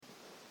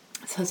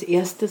Also als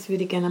erstes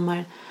würde ich gerne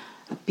mal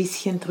ein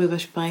bisschen drüber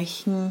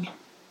sprechen,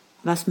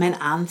 was mein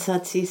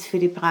Ansatz ist für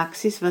die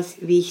Praxis,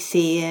 wie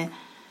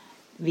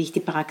ich die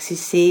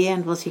Praxis sehe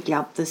und was ich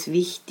glaube, dass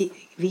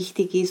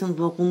wichtig ist und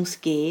worum es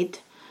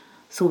geht,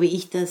 so wie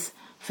ich das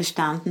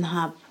verstanden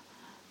habe,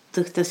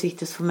 durch dass ich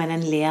das von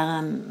meinen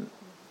Lehrern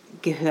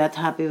gehört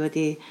habe über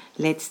die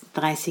letzten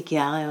 30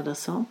 Jahre oder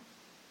so.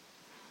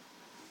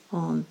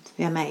 Und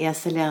mein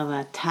erster Lehrer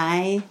war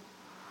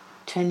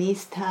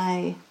Chinese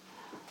Thai,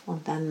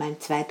 und dann mein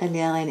zweiter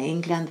Lehrer in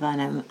England war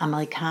ein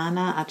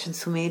Amerikaner, Ajahn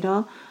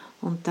Sumedho,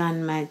 und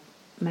dann mein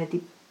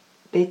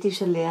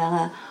tibetischer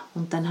Lehrer,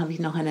 und dann habe ich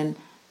noch einen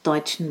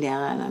deutschen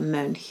Lehrer, einen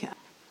Mönch,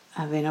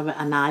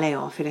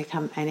 Analeo, vielleicht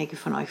haben einige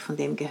von euch von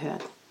dem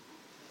gehört.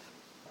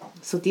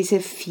 So diese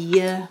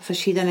 4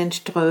 verschiedenen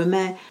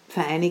Ströme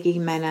vereinige ich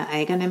in meiner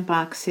eigenen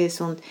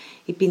Praxis, und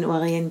ich bin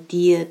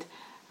orientiert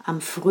am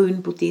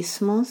frühen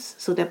Buddhismus,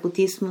 so der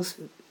Buddhismus,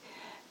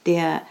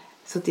 der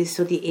so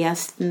die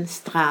ersten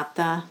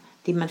Strata,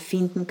 die man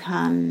finden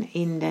kann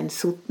in den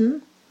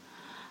Sutten,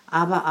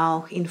 aber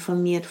auch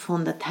informiert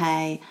von der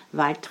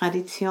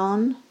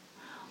Thai-Waldtradition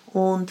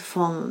und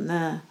von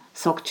der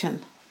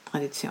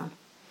Dzogchen-Tradition.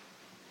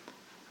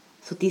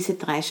 So diese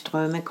 3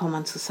 Ströme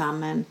kommen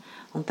zusammen,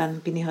 und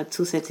dann bin ich halt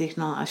zusätzlich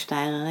noch eine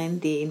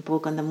Steirerin, die in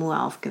Bruck an der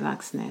Mur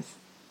aufgewachsen ist.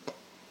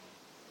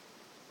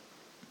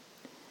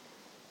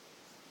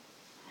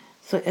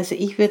 So, also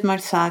ich würde mal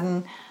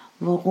sagen,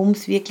 worum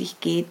es wirklich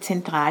geht,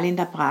 zentral in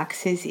der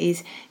Praxis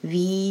ist,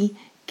 wie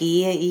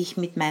gehe ich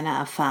mit meiner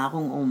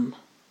Erfahrung um?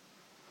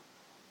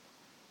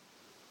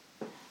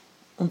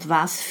 Und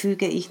was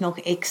füge ich noch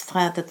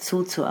extra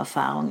dazu zur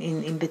Erfahrung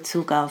in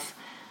Bezug auf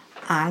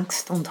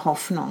Angst und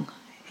Hoffnung,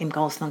 im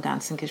Großen und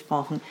Ganzen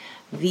gesprochen?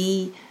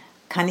 Wie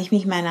kann ich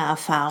mich meiner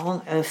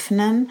Erfahrung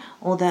öffnen,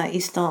 oder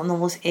ist da noch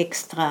was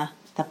extra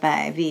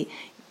dabei, wie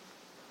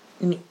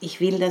ich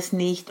will das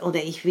nicht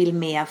oder ich will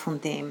mehr von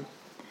dem?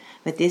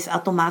 Weil das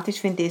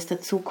automatisch, wenn das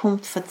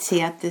dazukommt,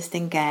 verzerrt es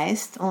den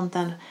Geist, und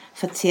dann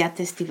verzerrt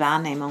es die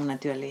Wahrnehmung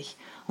natürlich.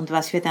 Und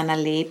was wir dann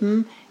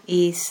erleben,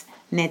 ist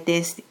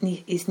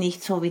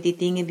nicht so, wie die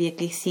Dinge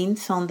wirklich sind,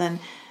 sondern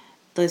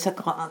da ist ein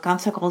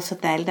ganz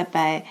großer Teil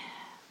dabei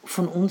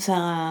von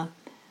unserer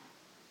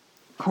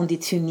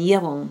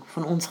Konditionierung,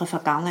 von unserer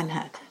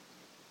Vergangenheit,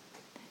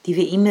 die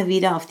wir immer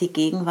wieder auf die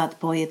Gegenwart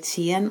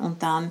projizieren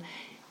und dann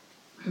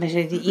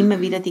wahrscheinlich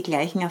immer wieder die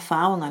gleichen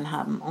Erfahrungen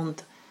haben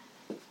und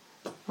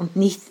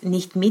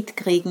nicht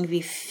mitkriegen,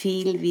 wie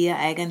viel wir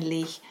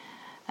eigentlich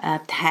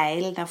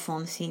Teil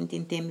davon sind,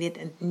 indem wir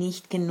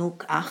nicht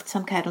genug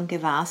Achtsamkeit und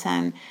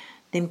Gewahrsein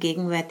dem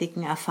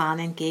gegenwärtigen Erfahren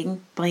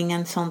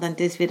entgegenbringen, sondern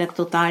das wird ein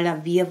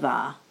totaler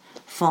Wirrwarr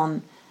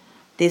von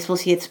das,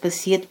 was jetzt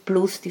passiert,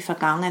 plus die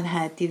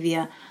Vergangenheit, die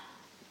wir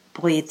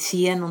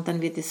projizieren, und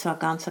dann wird es so ein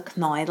ganzer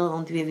Knäudel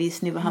und wir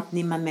wissen überhaupt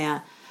nicht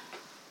mehr,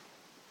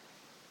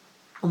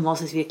 um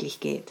was es wirklich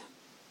geht.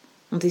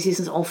 Und das ist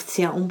uns oft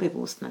sehr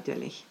unbewusst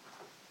natürlich.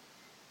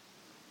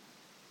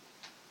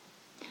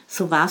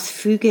 So, was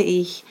füge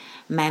ich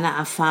meiner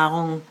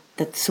Erfahrung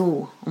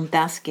dazu? Um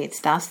das geht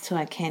es, das zu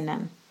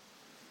erkennen.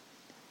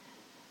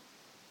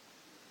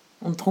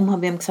 Und darum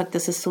haben wir gesagt,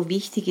 dass es so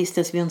wichtig ist,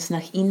 dass wir uns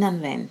nach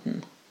innen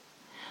wenden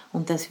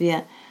und dass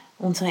wir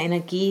unsere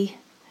Energie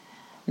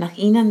nach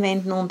innen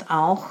wenden, und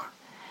auch,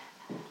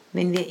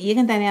 wenn wir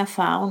irgendeine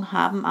Erfahrung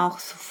haben, auch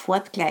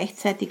sofort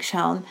gleichzeitig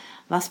schauen,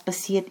 was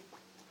passiert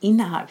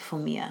innerhalb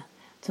von mir.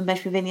 Zum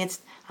Beispiel, wenn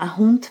jetzt ein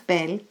Hund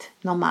bellt,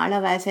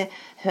 normalerweise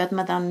hört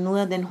man dann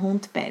nur den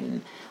Hund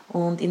bellen.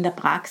 Und in der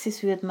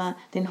Praxis würde man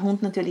den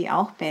Hund natürlich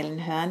auch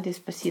bellen hören, das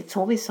passiert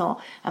sowieso,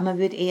 aber man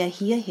würde eher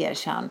hierher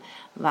schauen,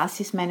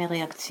 was ist meine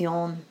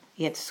Reaktion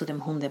jetzt zu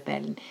dem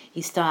Hundebellen?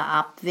 Ist da eine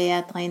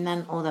Abwehr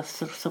drinnen oder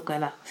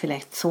sogar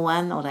vielleicht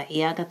Zorn oder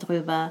Ärger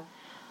drüber?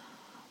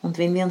 Und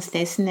wenn wir uns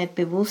dessen nicht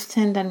bewusst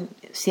sind, dann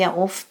sehr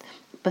oft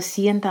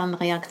passieren dann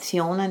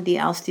Reaktionen,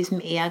 die aus diesem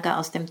Ärger,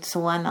 aus dem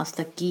Zorn, aus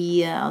der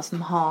Gier, aus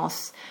dem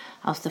Hass,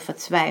 aus der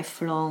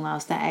Verzweiflung,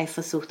 aus der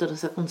Eifersucht oder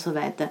so und so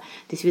weiter.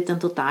 Das wird dann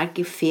total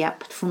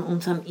gefärbt von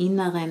unserem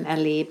inneren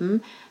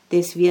Erleben,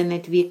 das wir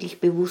nicht wirklich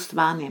bewusst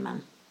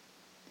wahrnehmen,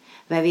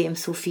 weil wir eben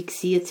so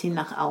fixiert sind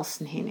nach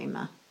außen hin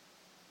immer.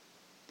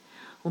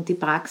 Und die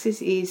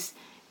Praxis ist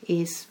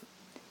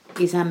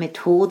eine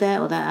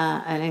Methode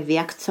oder eine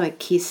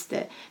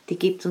Werkzeugkiste, die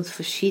gibt uns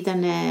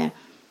verschiedene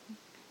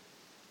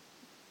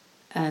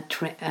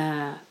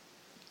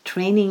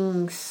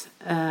Trainings,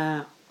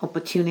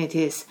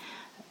 Opportunities,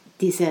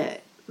 diese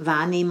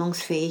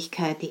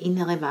Wahrnehmungsfähigkeit, die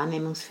innere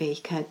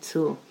Wahrnehmungsfähigkeit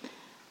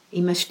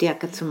immer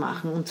stärker zu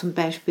machen. Und zum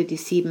Beispiel die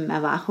 7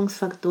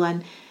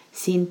 Erwachungsfaktoren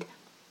sind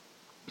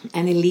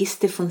eine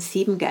Liste von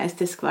 7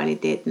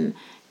 Geistesqualitäten,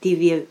 die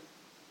wir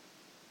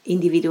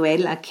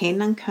individuell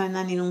erkennen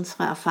können in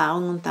unserer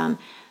Erfahrung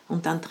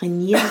und dann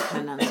trainieren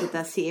können,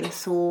 sodass sie eben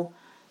so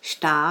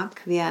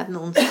stark werden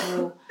und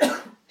so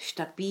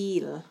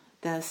stabil,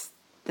 dass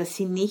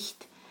sie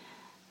nicht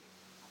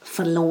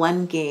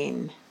verloren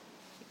gehen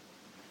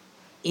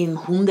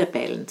im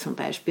Hundebellen zum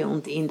Beispiel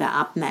und in der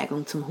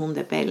Abneigung zum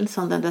Hundebellen,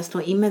 sondern dass da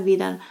immer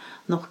wieder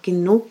noch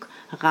genug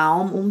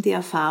Raum um die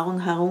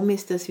Erfahrung herum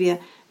ist, dass wir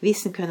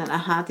wissen können,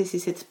 aha, das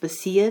ist jetzt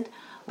passiert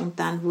und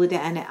dann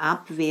wurde eine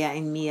Abwehr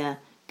in mir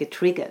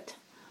getriggert.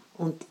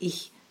 Und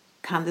ich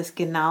kann das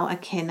genau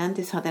erkennen,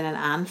 das hat einen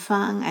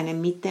Anfang, eine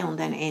Mitte und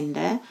ein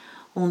Ende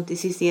und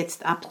es ist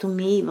jetzt up to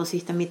me, was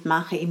ich damit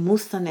mache. Ich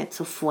muss da nicht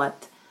sofort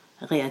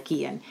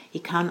reagieren.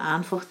 Ich kann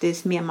einfach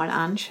das mir mal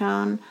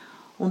anschauen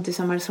und das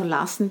einmal so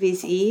lassen, wie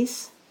es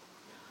ist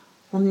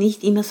und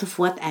nicht immer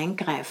sofort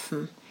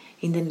eingreifen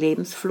in den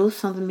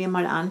Lebensfluss, sondern mir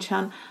mal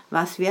anschauen,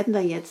 was werden da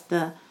jetzt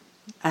eine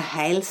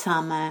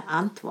heilsame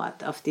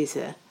Antwort auf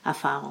diese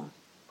Erfahrung.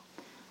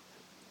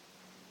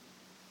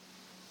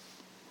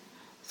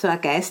 So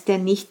ein Geist, der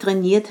nicht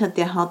trainiert hat,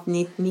 der hat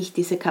nicht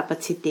diese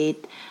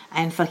Kapazität,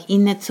 einfach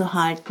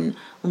innezuhalten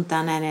und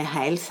dann eine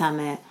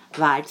heilsame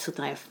Wahl zu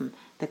treffen.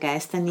 Der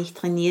Geist, der nicht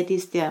trainiert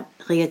ist, der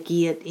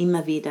reagiert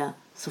immer wieder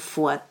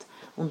sofort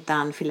und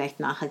dann vielleicht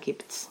nachher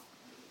gibt es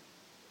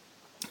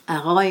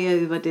eine Reue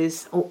über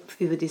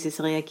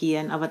dieses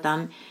Reagieren, aber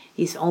dann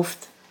ist oft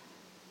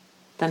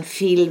dann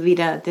viel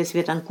wieder, das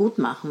wir dann gut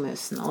machen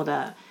müssen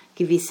oder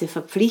gewisse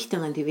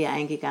Verpflichtungen, die wir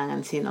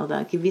eingegangen sind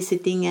oder gewisse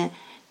Dinge,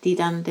 die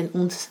dann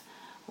uns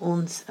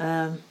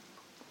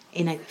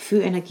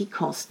viel Energie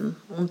kosten.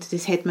 Und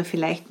das hätte man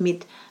vielleicht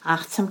mit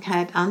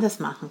Achtsamkeit anders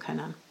machen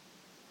können.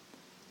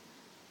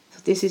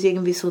 Das ist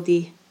irgendwie so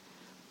die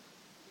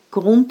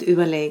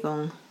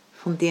Grundüberlegung,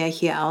 von der ich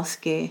hier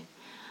ausgehe.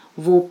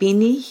 Wo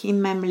bin ich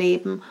in meinem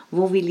Leben?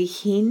 Wo will ich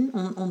hin?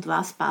 Und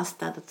was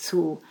passt da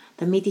dazu?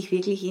 Damit ich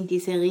wirklich in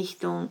diese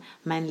Richtung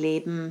mein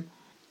Leben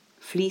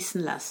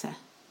fließen lasse.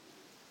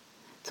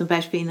 Zum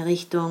Beispiel in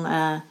Richtung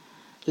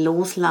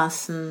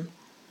Loslassen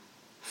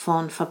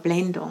von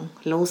Verblendung,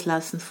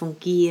 Loslassen von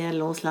Gier,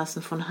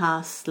 Loslassen von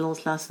Hass,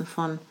 Loslassen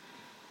von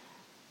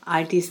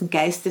all diesen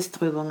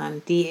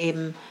Geistestrübungen, die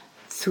eben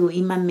zu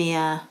immer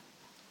mehr,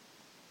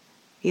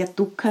 ja,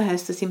 Dukkha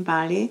heißt das in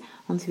Bali,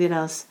 und es wird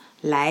aus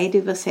Leid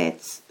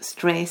übersetzt,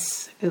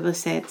 Stress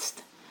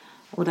übersetzt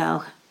oder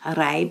auch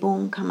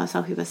Reibung kann man es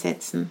auch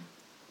übersetzen.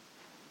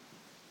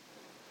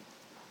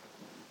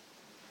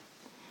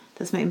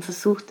 Dass man eben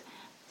versucht,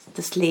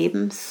 das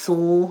Leben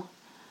so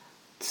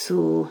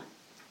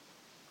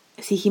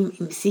sich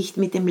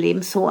mit dem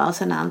Leben so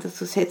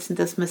auseinanderzusetzen,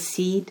 dass man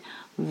sieht,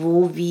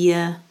 wo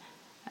wir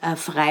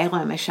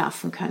Freiräume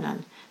schaffen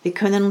können. Wir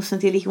können uns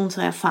natürlich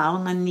unsere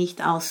Erfahrungen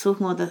nicht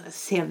aussuchen oder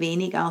sehr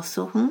wenig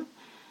aussuchen,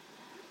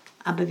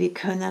 aber wir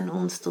können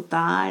uns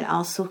total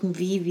aussuchen,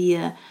 wie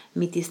wir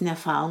mit diesen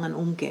Erfahrungen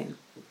umgehen.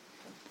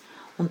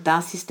 Und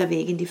das ist der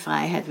Weg in die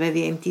Freiheit, weil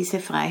wir eben diese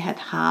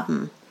Freiheit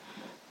haben,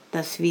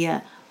 dass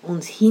wir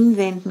uns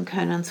hinwenden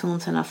können zu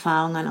unseren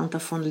Erfahrungen und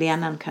davon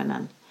lernen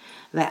können.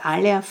 Weil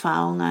alle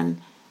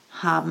Erfahrungen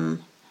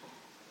haben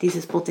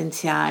dieses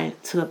Potenzial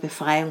zur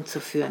Befreiung zu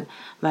führen,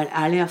 weil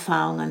alle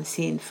Erfahrungen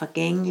sind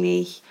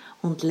vergänglich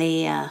und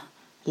leer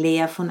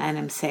von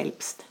einem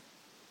selbst.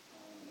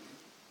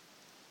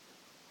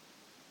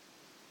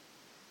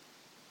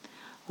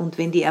 Und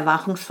wenn die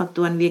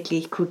Erwachungsfaktoren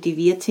wirklich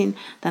kultiviert sind,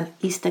 dann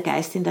ist der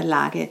Geist in der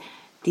Lage,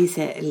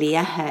 diese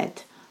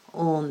Leerheit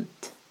und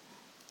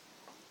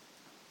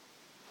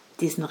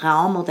diesen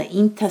Raum oder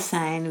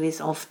Intersein, wie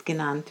es oft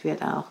genannt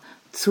wird auch,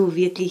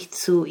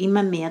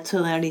 immer mehr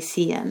zu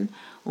realisieren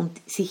und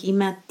sich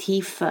immer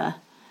tiefer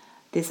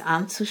das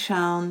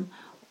anzuschauen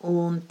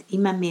und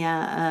immer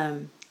mehr,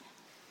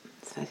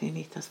 jetzt weiß ich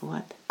nicht das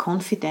Wort,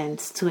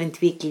 Confidence zu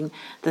entwickeln,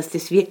 dass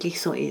das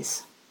wirklich so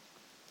ist.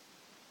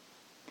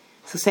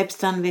 So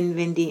selbst dann,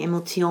 wenn die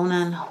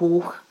Emotionen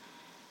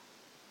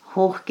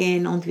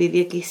hochgehen und wir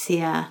wirklich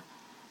sehr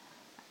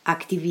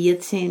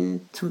aktiviert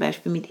sind, zum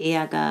Beispiel mit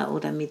Ärger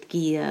oder mit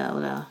Gier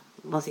oder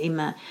was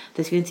immer,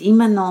 dass wir uns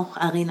immer noch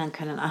erinnern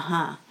können,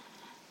 aha,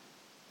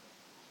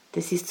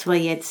 das ist zwar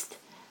jetzt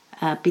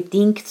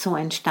bedingt so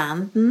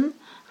entstanden,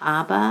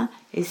 aber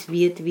es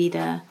wird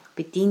wieder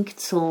bedingt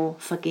so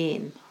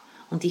vergehen.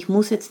 Und ich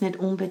muss jetzt nicht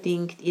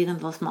unbedingt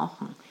irgendwas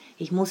machen.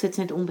 Ich muss jetzt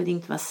nicht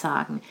unbedingt was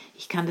sagen.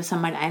 Ich kann das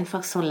einmal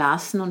einfach so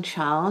lassen und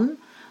schauen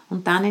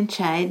und dann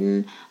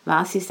entscheiden,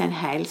 was ist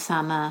ein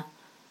heilsamer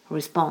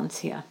Response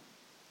hier.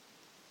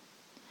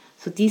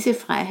 So diese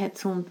Freiheit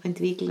zu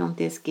entwickeln, um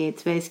das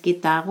geht, weil es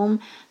geht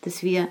darum,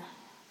 dass wir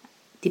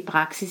die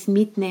Praxis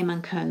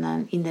mitnehmen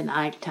können in den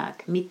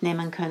Alltag,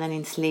 mitnehmen können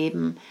ins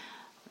Leben,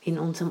 in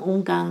unserem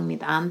Umgang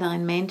mit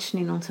anderen Menschen,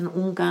 in unserem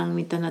Umgang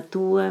mit der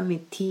Natur,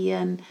 mit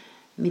Tieren,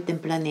 mit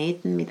dem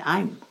Planeten, mit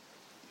allem.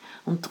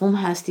 Und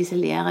darum heißt diese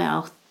Lehre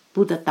auch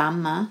Buddha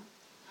Dhamma.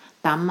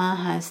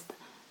 Dhamma heißt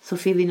so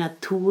viel wie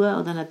Natur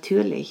oder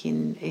natürlich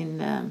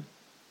in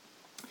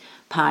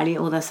Pali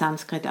oder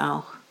Sanskrit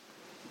auch.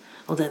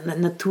 Oder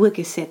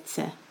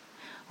Naturgesetze.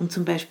 Und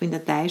zum Beispiel in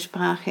der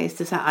Thai-Sprache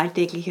ist das ein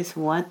alltägliches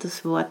Wort.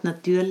 Das Wort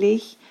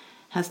natürlich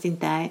heißt in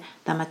Thai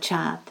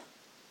Dhammachat.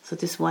 So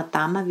das Wort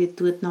Dhamma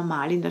wird dort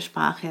normal in der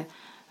Sprache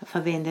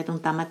verwendet.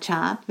 Und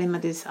Dhammachat, wenn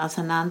man das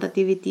auseinander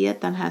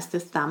dividiert, dann heißt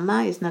das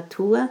Dhamma ist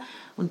Natur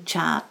und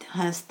Chat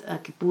heißt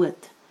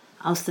Geburt.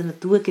 aus der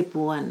Natur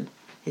geboren.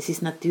 Es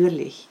ist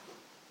natürlich.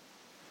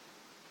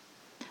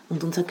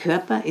 Und unser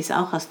Körper ist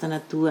auch aus der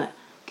Natur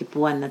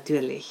geboren,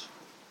 natürlich.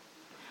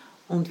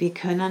 Und wir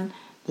können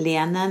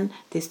lernen,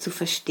 das zu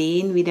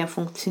verstehen, wie der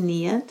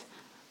funktioniert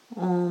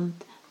und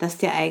dass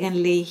der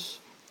eigentlich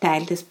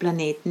Teil des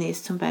Planeten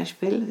ist zum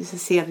Beispiel. Das ist eine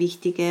sehr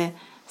wichtige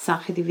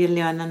Sache, die wir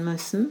lernen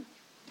müssen.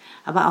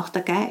 Aber auch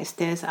der Geist,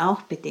 der ist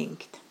auch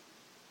bedingt.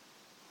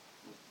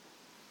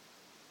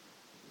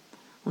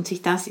 Und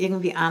sich das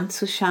irgendwie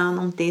anzuschauen,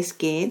 um das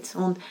geht's.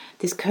 Und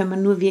das können wir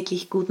nur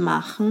wirklich gut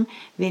machen,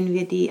 wenn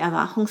wir die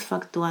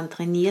Erwachungsfaktoren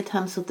trainiert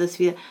haben, sodass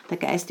der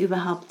Geist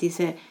überhaupt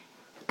diese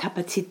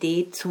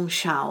Kapazität zum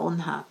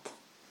Schauen hat.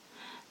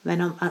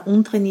 Weil ein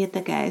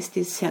untrainierter Geist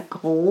ist sehr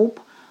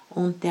grob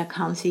und der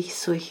kann sich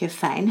solche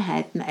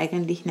Feinheiten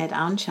eigentlich nicht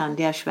anschauen.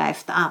 Der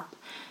schweift ab,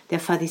 der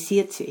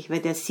fadisiert sich, weil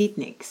der sieht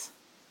nichts.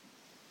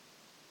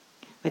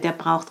 Weil der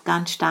braucht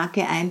ganz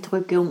starke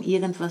Eindrücke, um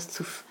irgendwas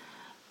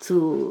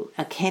zu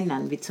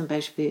erkennen, wie zum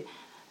Beispiel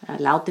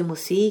laute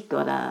Musik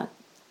oder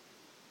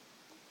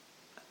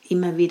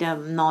immer wieder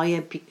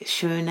neue,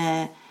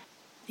 schöne,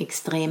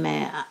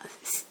 extreme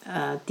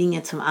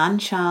Dinge zum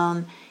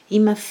Anschauen,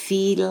 immer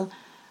viel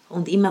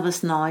und immer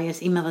was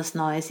Neues, immer was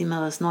Neues,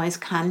 immer was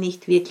Neues, kann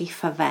nicht wirklich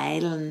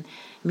verweilen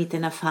mit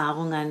den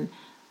Erfahrungen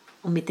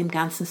und mit dem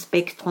ganzen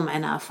Spektrum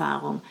einer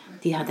Erfahrung.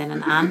 Die hat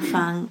einen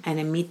Anfang,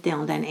 eine Mitte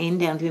und ein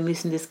Ende und wir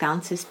müssen das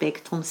ganze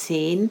Spektrum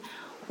sehen,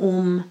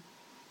 um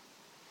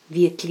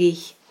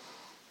wirklich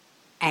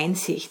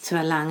Einsicht zu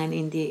erlangen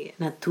in die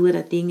Natur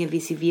der Dinge, wie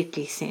sie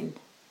wirklich sind.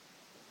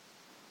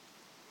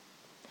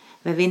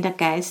 Weil wenn der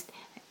Geist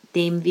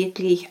dem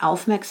wirklich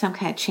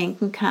Aufmerksamkeit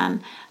schenken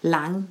kann,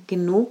 lang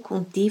genug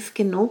und tief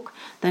genug,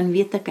 dann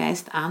wird der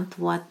Geist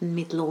antworten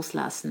mit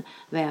Loslassen,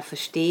 weil er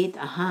versteht,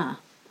 aha,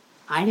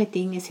 alle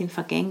Dinge sind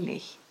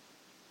vergänglich.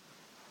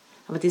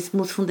 Aber das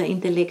muss von der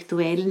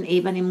intellektuellen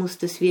Ebene, muss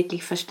das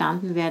wirklich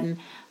verstanden werden,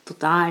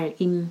 total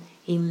in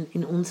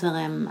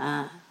unserem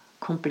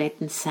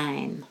kompletten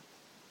Sein.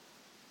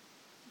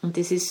 Und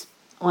das ist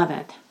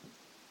Arbeit.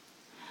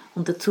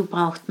 Und dazu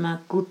braucht man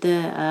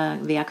gute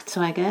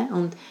Werkzeuge.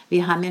 Und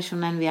wir haben ja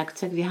schon ein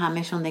Werkzeug, wir haben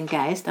ja schon den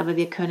Geist, aber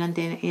wir können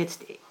den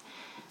jetzt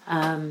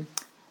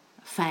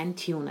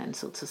feintunen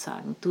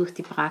sozusagen durch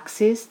die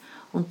Praxis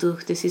und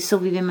das ist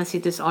so, wie wenn man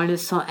sich das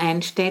alles so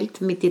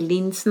einstellt mit den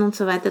Linsen und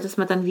so weiter, dass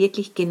man dann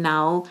wirklich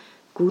genau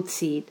gut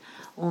sieht.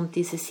 Und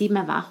diese 7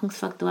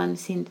 Erwachungsfaktoren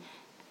sind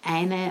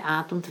eine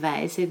Art und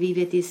Weise, wie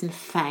wir diesen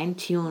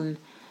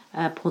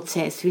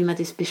Feintune-Prozess, wie man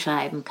das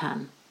beschreiben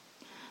kann.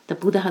 Der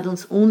Buddha hat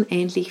uns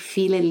unendlich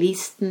viele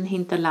Listen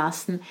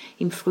hinterlassen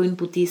im frühen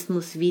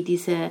Buddhismus, wie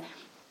diese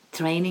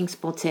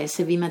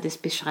Trainingsprozesse, wie man das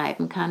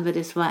beschreiben kann, weil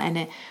das war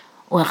eine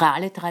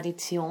orale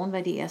Tradition,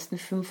 weil die ersten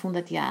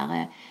 500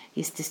 Jahre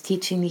ist das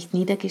Teaching nicht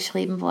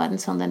niedergeschrieben worden,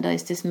 sondern da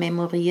ist es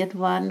memoriert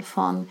worden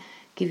von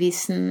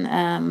gewissen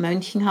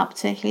Mönchen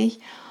hauptsächlich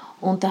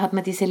und da hat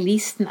man diese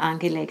Listen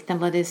angelegt, dann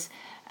war das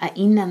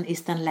Erinnern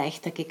ist dann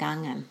leichter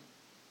gegangen.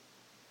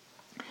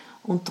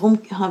 Und darum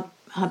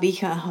habe ich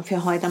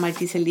für heute einmal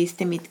diese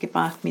Liste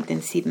mitgebracht mit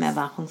den 7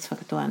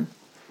 Erwachungsfaktoren.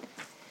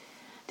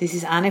 Das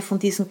ist eine von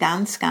diesen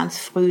ganz, ganz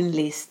frühen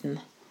Listen,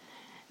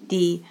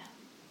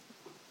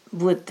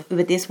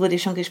 über das wurde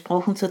schon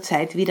gesprochen zur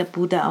Zeit, wie der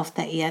Buddha auf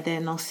der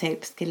Erde noch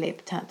selbst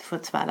gelebt hat,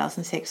 vor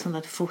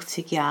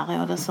 2650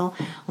 Jahren oder so,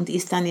 und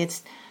ist dann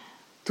jetzt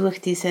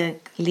durch diese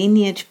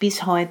Lineage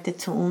bis heute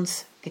zu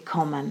uns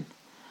gekommen.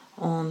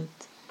 Und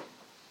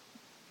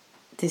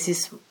das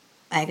ist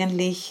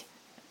eigentlich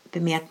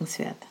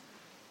bemerkenswert.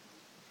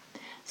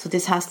 So,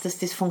 das heißt, dass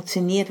das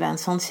funktioniert, weil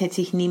ansonsten hätte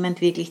sich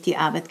niemand wirklich die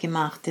Arbeit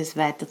gemacht, das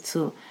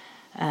weiterzugeben.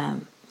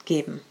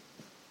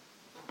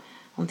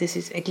 Und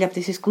ich glaube,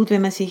 das ist gut,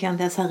 wenn man sich an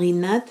das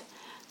erinnert.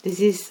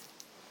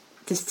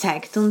 Das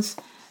zeigt uns,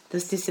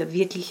 dass das eine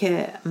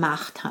wirkliche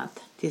Macht hat,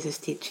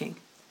 dieses Teaching.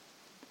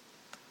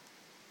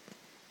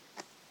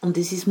 Und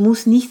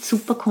muss nicht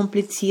super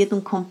kompliziert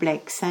und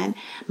komplex sein.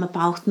 Man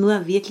braucht nur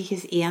ein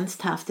wirkliches,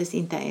 ernsthaftes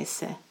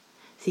Interesse,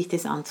 sich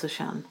das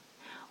anzuschauen.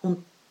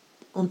 Und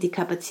die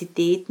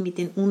Kapazität, mit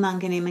den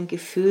unangenehmen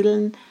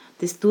Gefühlen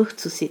das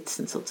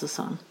durchzusitzen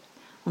sozusagen.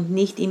 Und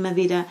nicht immer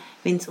wieder,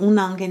 wenn es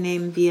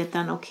unangenehm wird,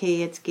 dann okay,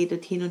 jetzt geh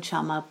dorthin und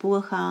schau mal ein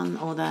Buch an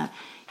oder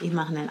ich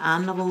mache einen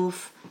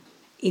Anruf.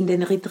 In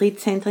den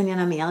Retreat-Zentren in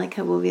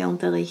Amerika, wo wir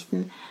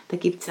unterrichten, da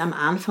gibt es am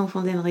Anfang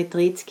von den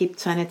Retreats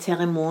so eine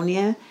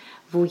Zeremonie,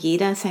 wo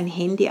jeder sein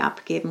Handy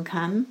abgeben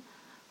kann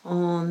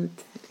und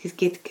es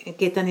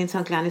geht dann in so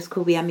ein kleines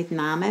Kuvert mit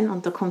Namen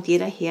und da kommt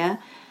jeder her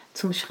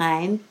zum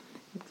Schreien,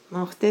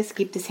 macht es,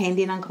 gibt das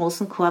Handy in einen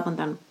großen Korb und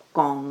dann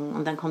Gong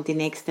und dann kommt die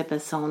nächste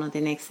Person und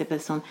die nächste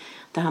Person.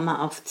 Da haben wir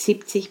oft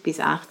 70 bis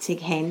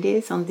 80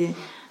 Handys und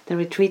der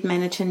Retreat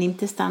Manager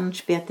nimmt es dann und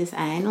sperrt es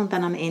ein und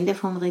dann am Ende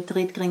vom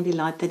Retreat kriegen die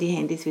Leute die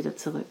Handys wieder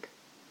zurück.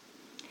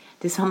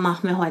 Das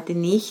machen wir heute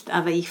nicht,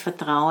 aber ich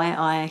vertraue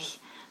euch,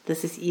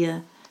 dass es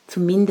ihr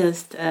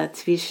zumindest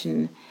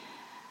zwischen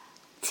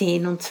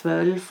 10 und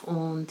 12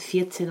 und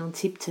 14 und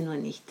 17 Uhr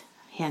nicht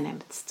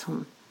hernimmt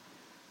zum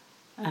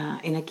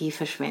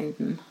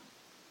Energieverschwenden.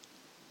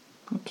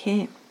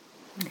 Okay.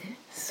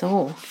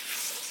 So.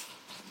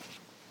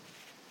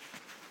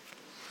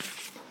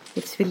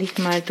 Jetzt will ich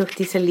mal durch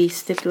diese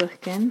Liste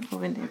durchgehen.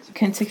 Ihr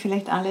könnt euch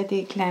vielleicht alle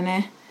die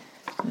kleine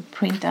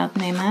Printout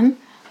nehmen.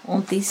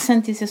 Und das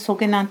sind diese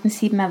sogenannten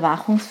 7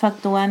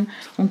 Erwachungsfaktoren.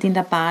 Und in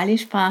der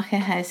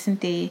Bali-Sprache heißen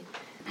die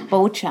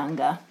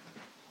Bojjhanga.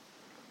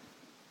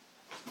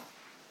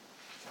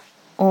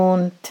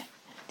 Und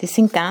das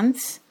sind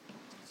ganz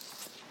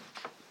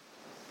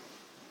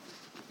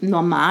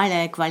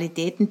normale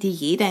Qualitäten, die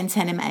jeder in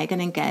seinem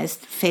eigenen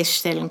Geist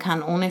feststellen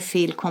kann, ohne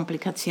viel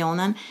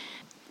Komplikationen.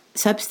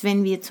 Selbst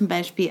wenn wir zum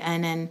Beispiel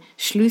einen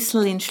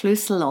Schlüssel ins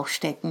Schlüsselloch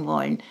stecken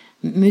wollen,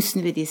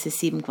 müssen wir diese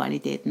 7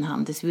 Qualitäten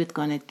haben. Das wird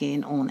gar nicht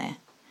gehen ohne.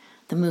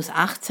 Da muss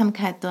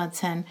Achtsamkeit dort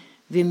sein.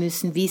 Wir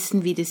müssen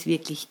wissen, wie das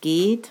wirklich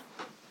geht.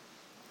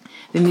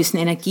 Wir müssen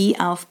Energie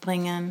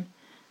aufbringen.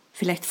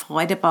 Vielleicht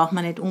Freude braucht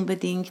man nicht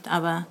unbedingt,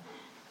 aber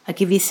eine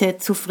gewisse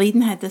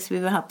Zufriedenheit, dass wir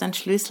überhaupt einen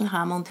Schlüssel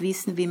haben und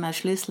wissen, wie man ein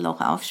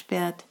Schlüsselloch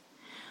aufsperrt.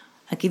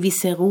 Eine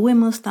gewisse Ruhe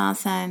muss da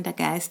sein. Der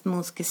Geist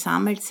muss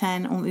gesammelt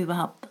sein, um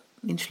überhaupt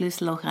ins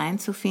Schlüsselloch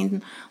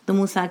reinzufinden. Da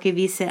muss auch eine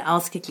gewisse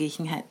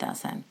Ausgeglichenheit da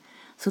sein.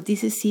 So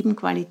diese 7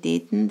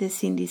 Qualitäten, das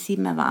sind die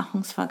 7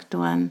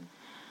 Erwachungsfaktoren.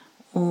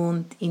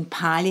 Und in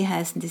Pali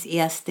heißen das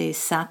erste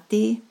ist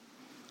Sati,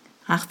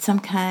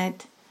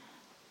 Achtsamkeit.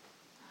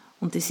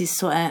 Und das ist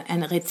so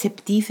ein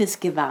rezeptives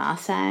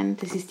Gewahrsein.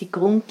 Das ist die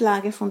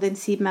Grundlage von den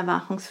 7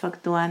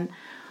 Erwachungsfaktoren.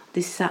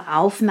 Das ist eine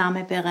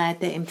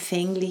aufnahmebereite,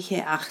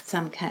 empfängliche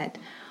Achtsamkeit.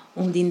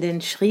 Und in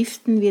den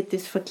Schriften wird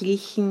das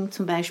verglichen,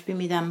 zum Beispiel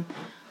mit einem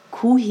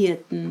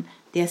Kuhhirten,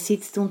 der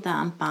sitzt unter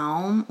einem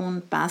Baum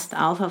und passt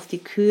auf die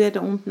Kühe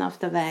da unten auf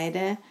der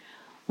Weide.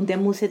 Und er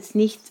muss jetzt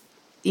nicht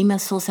immer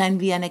so sein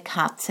wie eine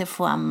Katze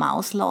vor einem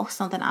Mausloch,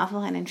 sondern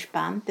einfach ein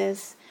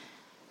entspanntes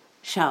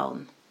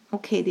Schauen.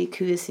 Okay, die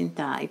Kühe sind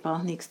da, ich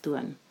brauche nichts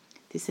tun.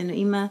 Die sind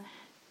immer,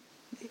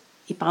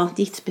 ich brauche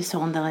nichts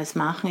Besonderes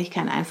machen, ich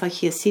kann einfach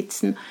hier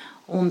sitzen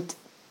und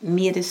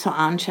mir das so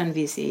anschauen,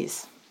 wie es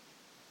ist.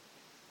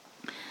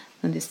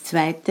 Und das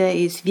zweite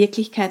ist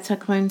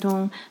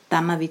Wirklichkeitsergründung,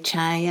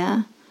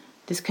 Dhammavicaya.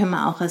 Das können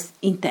wir auch als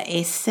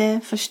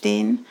Interesse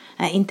verstehen,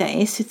 ein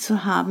Interesse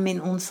zu haben in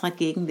unserer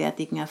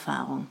gegenwärtigen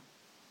Erfahrung,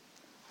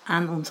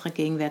 an unserer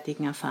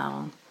gegenwärtigen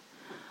Erfahrung.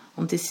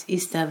 Und das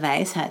ist der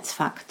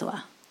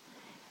Weisheitsfaktor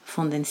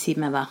von den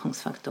 7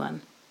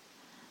 Erwachungsfaktoren.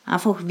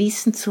 Einfach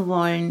wissen zu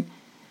wollen,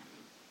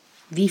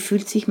 wie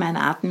fühlt sich mein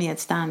Atem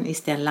jetzt an?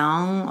 Ist der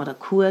lang oder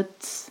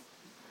kurz?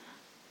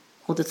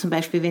 Oder zum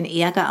Beispiel, wenn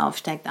Ärger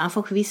aufsteigt,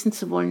 einfach wissen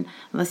zu wollen,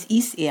 was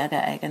ist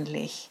Ärger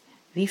eigentlich?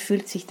 Wie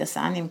fühlt sich das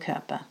an im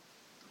Körper?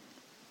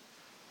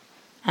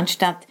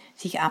 Anstatt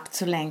sich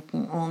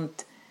abzulenken und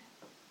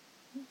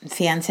den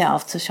Fernseher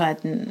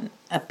aufzuschalten,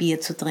 ein Bier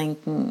zu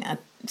trinken,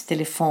 das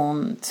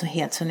Telefon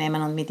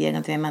herzunehmen und mit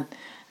irgendjemandem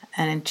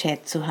einen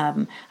Chat zu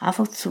haben.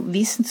 Einfach zu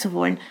wissen zu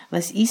wollen,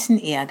 was ist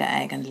ein Ärger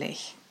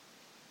eigentlich?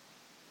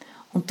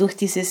 Und durch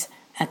dieses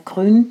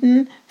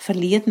Ergründen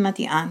verliert man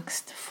die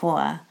Angst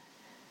vor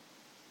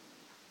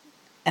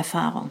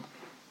Erfahrung.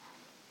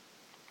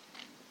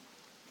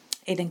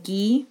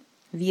 Energie,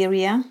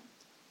 Virya,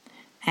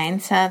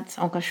 Einsatz,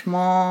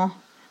 Engagement,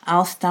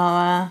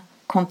 Ausdauer,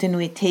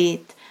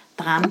 Kontinuität,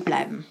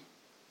 dranbleiben.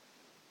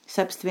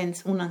 Selbst wenn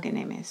es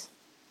unangenehm ist.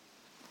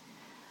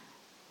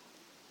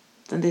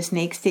 Dann das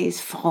nächste ist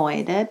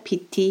Freude,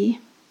 Piti.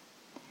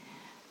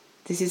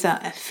 Das ist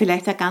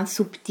vielleicht eine ganz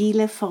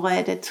subtile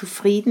Freude,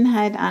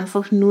 Zufriedenheit,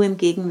 einfach nur im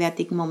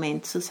gegenwärtigen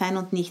Moment zu sein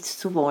und nichts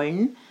zu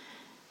wollen.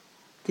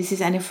 Das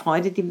ist eine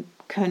Freude, die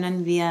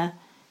können wir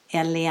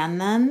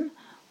erlernen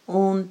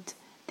und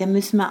der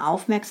müssen wir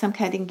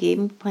Aufmerksamkeit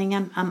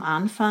entgegenbringen. Am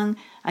Anfang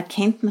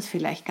erkennt man es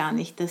vielleicht gar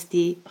nicht, dass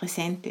die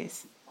präsent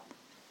ist.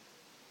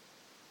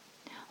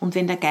 Und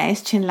wenn der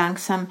Geist schon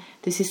langsam,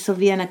 das ist so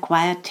wie ein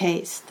acquired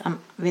taste,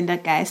 wenn der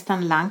Geist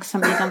dann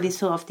langsam irgendwie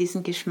so auf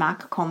diesen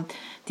Geschmack kommt,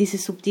 diese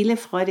subtile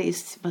Freude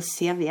ist was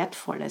sehr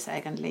Wertvolles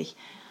eigentlich,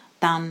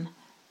 dann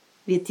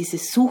wird diese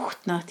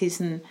Sucht nach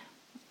diesen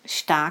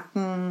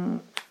starken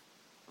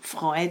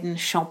Freuden,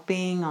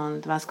 Shopping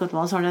und was Gott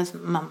was alles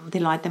die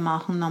Leute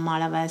machen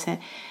normalerweise,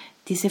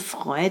 diese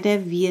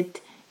Freude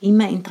wird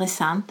immer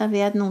interessanter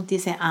werden und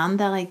diese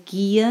andere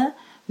Gier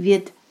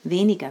wird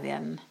weniger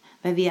werden.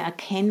 Weil wir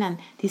erkennen,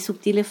 die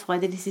subtile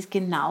Freude, das ist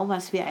genau,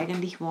 was wir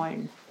eigentlich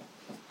wollen.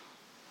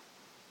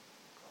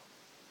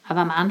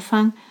 Aber am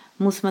Anfang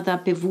muss man da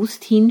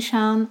bewusst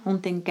hinschauen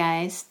und den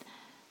Geist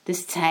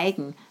das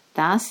zeigen.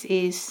 Das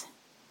ist,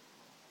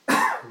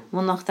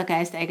 wonach der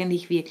Geist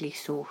eigentlich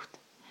wirklich sucht.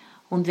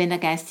 Und wenn der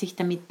Geist sich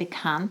damit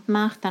bekannt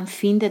macht, dann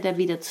findet er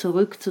wieder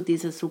zurück zu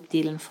dieser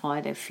subtilen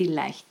Freude, viel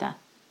leichter.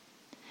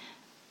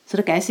 So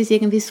der Geist ist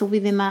irgendwie so,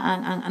 wie wenn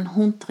man einen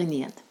Hund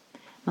trainiert.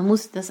 Man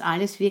muss das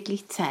alles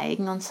wirklich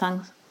zeigen und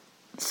sagen,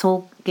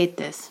 so geht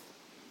es.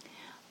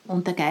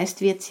 Und der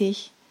Geist wird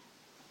sich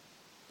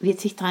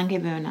daran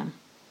gewöhnen.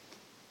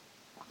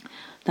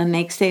 Der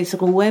nächste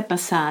ist Ruhe,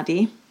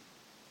 Passaddhi.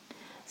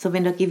 So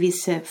wenn da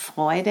gewisse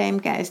Freude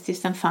im Geist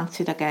ist, dann fängt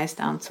sich der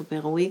Geist an zu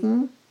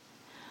beruhigen.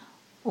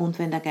 Und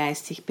wenn der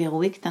Geist sich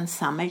beruhigt, dann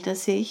sammelt er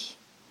sich.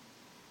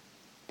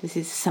 Das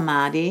ist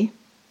Samadhi,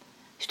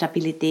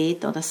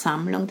 Stabilität oder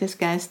Sammlung des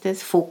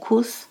Geistes,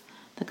 Fokus.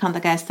 Da kann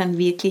der Geist dann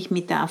wirklich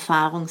mit der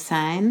Erfahrung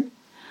sein.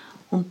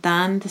 Und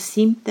dann das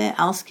 7.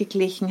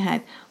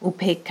 Ausgeglichenheit,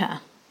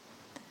 Upekkha.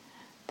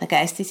 Der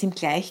Geist ist im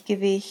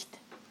Gleichgewicht.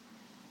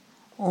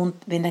 Und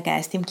wenn der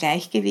Geist im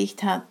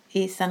Gleichgewicht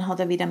ist, dann hat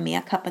er wieder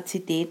mehr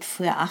Kapazität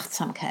für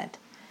Achtsamkeit.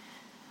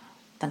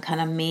 Dann kann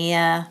er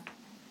mehr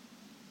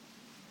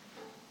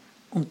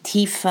und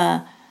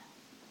tiefer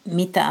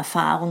mit der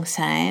Erfahrung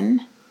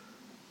sein.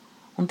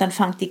 Und dann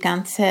fängt die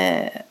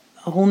ganze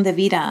Runde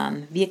wieder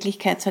an.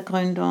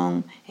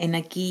 Wirklichkeitsergründung,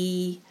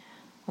 Energie.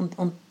 Und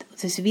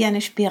das ist wie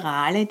eine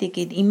Spirale, die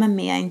geht immer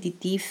mehr in die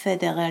Tiefe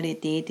der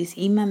Realität, ist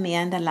immer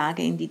mehr in der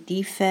Lage, in die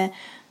Tiefe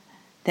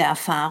der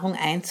Erfahrung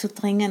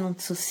einzudringen und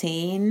zu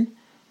sehen,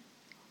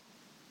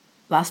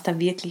 was da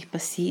wirklich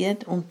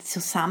passiert und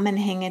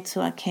Zusammenhänge zu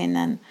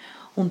erkennen.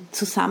 Und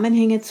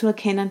Zusammenhänge zu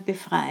erkennen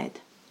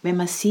befreit. Wenn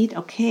man sieht,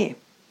 okay,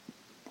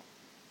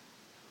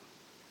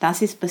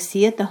 das ist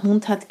passiert, der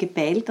Hund hat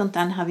gebellt und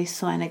dann habe ich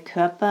so eine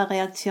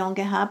Körperreaktion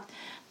gehabt,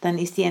 dann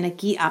ist die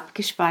Energie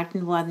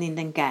abgespalten worden in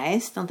den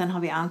Geist und dann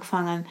habe ich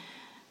angefangen,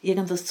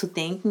 irgendwas zu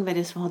denken, weil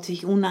das hat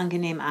sich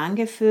unangenehm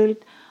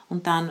angefühlt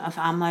und dann auf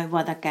einmal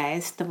war der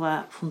Geist, der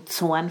war vom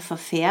Zorn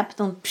verfärbt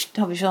und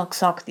habe ich schon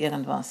gesagt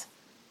irgendwas.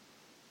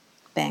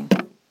 Bang.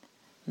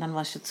 Und dann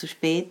war es schon zu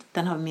spät,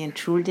 dann habe ich mich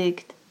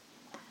entschuldigt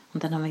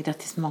und dann habe ich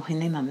gedacht, das mache ich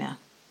nicht mehr,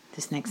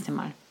 das nächste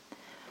Mal.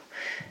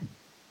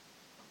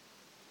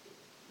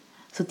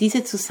 So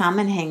diese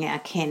Zusammenhänge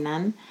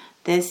erkennen,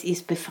 das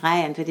ist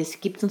befreiend, weil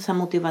das gibt uns eine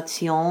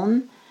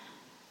Motivation.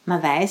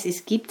 Man weiß,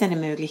 es gibt eine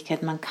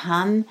Möglichkeit, man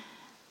kann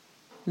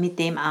mit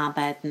dem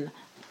arbeiten.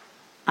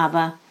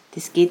 Aber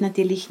das geht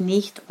natürlich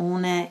nicht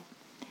ohne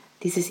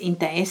dieses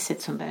Interesse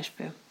zum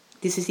Beispiel.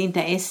 Dieses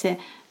Interesse,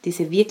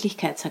 diese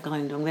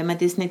Wirklichkeitsergründung. Wenn man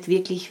das nicht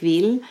wirklich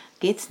will,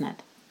 geht es nicht.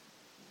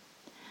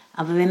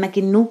 Aber wenn man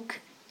genug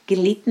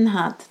gelitten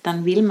hat,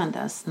 dann will man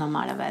das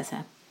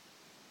normalerweise.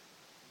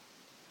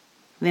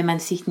 Wenn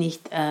man sich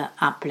nicht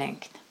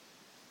ablenkt.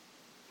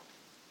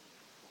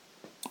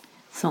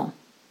 So,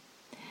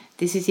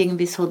 das ist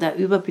irgendwie so der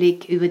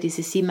Überblick über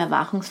diese 7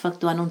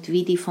 Erwachungsfaktoren und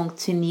wie die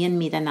funktionieren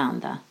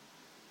miteinander.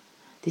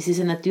 Das ist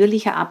ein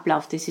natürlicher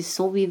Ablauf, das ist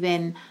so wie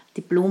wenn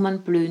die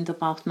Blumen blühen, da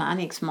braucht man auch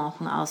nichts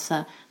machen,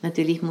 außer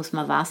natürlich muss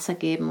man Wasser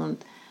geben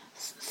und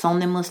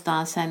Sonne muss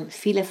da sein,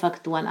 viele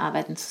Faktoren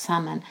arbeiten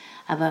zusammen,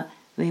 aber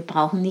wir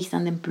brauchen nicht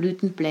an den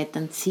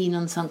Blütenblättern ziehen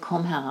und sagen,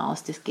 komm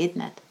heraus, das geht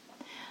nicht.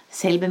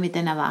 Selbe mit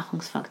den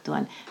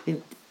Erwachungsfaktoren.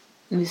 Wir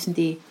müssen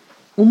die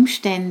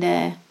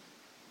Umstände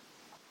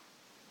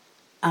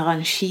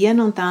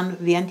arrangieren und dann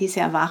werden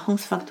diese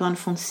Erwachungsfaktoren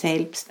von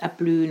selbst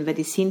erblühen, weil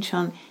die sind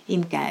schon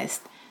im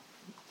Geist.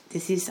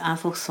 Das ist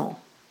einfach so.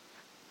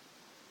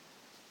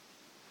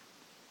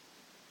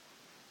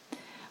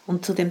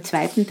 Und zu dem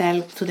zweiten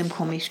Teil, zu dem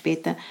komme ich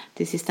später,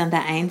 das ist dann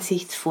der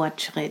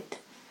Einsichtsfortschritt,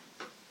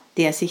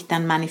 der sich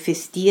dann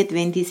manifestiert,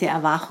 wenn diese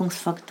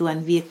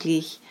Erwachungsfaktoren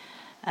wirklich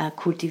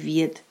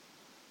kultiviert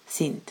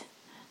sind.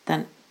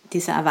 Dann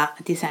dieser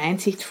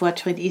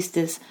Einsichtsfortschritt ist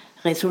das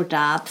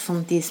Resultat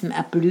von diesem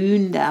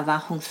Erblühen der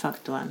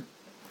Erwachungsfaktoren.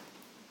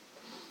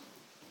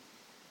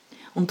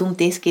 Und um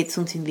das geht es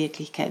uns in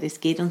Wirklichkeit. Es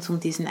geht uns um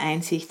diesen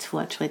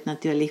Einsichtsfortschritt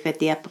natürlich, weil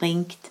der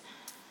bringt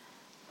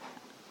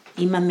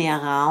immer mehr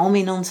Raum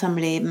in unserem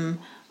Leben.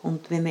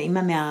 Und wenn wir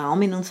immer mehr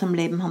Raum in unserem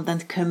Leben haben,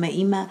 dann können wir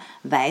immer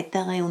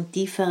weitere und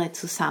tiefere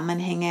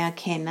Zusammenhänge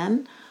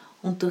erkennen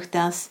und durch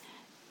das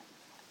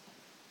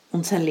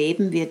unser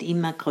Leben wird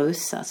immer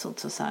größer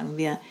sozusagen.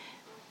 Wir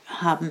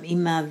haben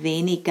immer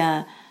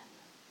weniger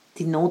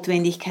die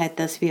Notwendigkeit,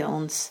 dass wir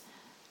uns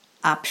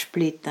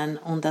absplittern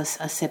und als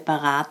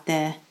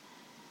separate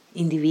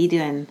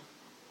Individuen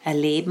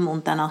erleben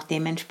und dann auch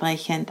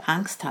dementsprechend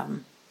Angst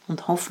haben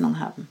und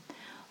Hoffnung haben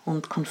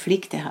und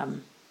Konflikte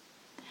haben.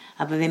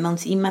 Aber wenn wir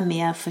uns immer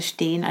mehr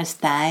verstehen als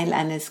Teil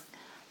eines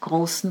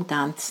großen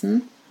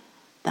Ganzen,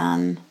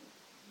 dann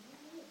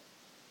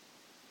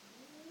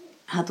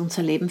hat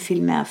unser Leben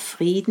viel mehr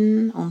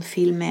Frieden und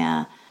viel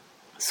mehr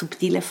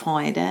subtile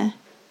Freude.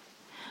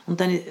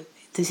 Und dann,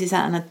 das ist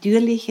ein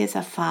natürliches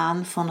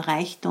Erfahren von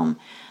Reichtum.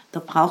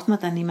 Da braucht man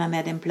dann immer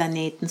mehr den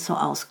Planeten so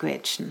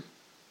ausquetschen.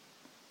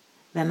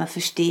 Weil man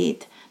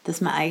versteht,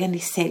 dass man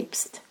eigentlich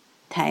selbst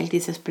Teil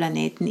dieses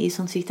Planeten ist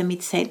und sich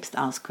damit selbst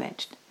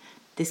ausquetscht.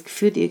 Das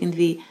führt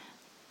irgendwie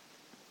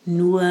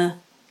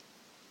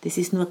das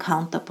ist nur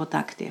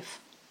counterproductive.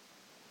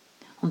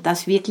 Und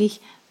das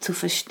wirklich zu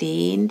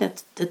verstehen,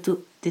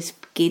 das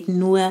geht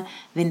nur,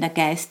 wenn der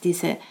Geist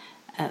diese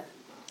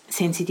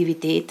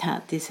Sensitivität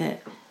hat, diese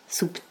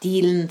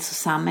subtilen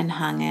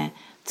Zusammenhänge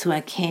zu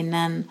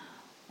erkennen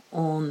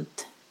und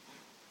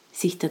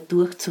sich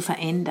dadurch zu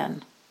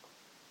verändern.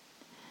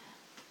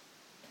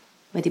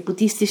 Weil die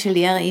buddhistische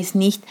Lehre ist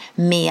nicht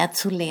mehr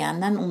zu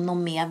lernen, um noch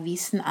mehr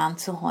Wissen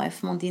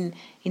anzuhäufen und in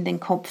den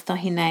Kopf da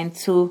hinein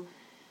zu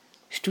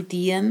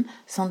studieren,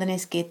 sondern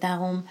es geht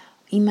darum,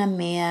 immer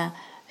mehr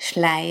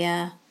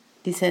Schleier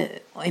diese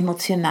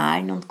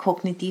emotionalen und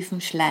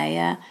kognitiven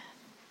Schleier,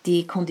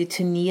 die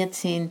konditioniert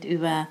sind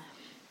über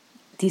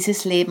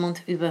dieses Leben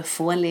und über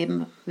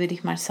Vorleben, würde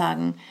ich mal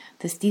sagen,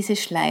 dass diese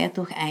Schleier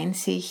durch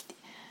Einsicht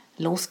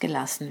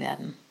losgelassen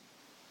werden.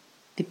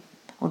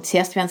 Und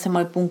zuerst werden sie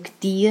einmal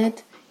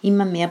punktiert,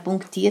 immer mehr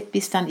punktiert,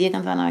 bis dann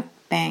irgendwann ein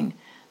Bang,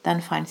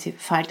 dann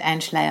fällt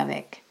ein Schleier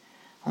weg.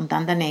 Und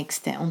dann der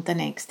nächste und der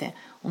nächste.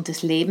 Und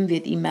das Leben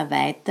wird immer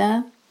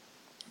weiter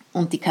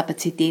und die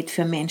Kapazität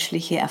für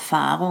menschliche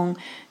Erfahrung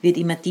wird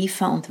immer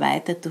tiefer und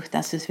weiter, durch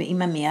das, dass wir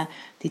immer mehr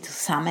die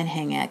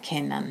Zusammenhänge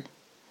erkennen.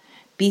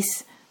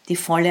 Bis die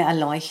volle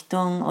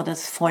Erleuchtung oder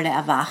das volle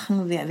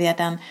Erwachen wäre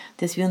dann,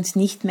 dass wir uns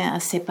nicht mehr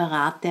als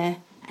separate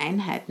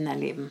Einheiten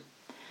erleben,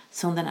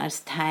 sondern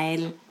als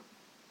Teil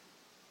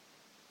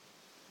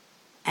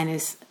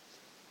eines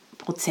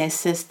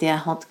Prozesses,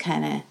 der hat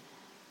keine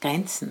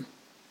Grenzen.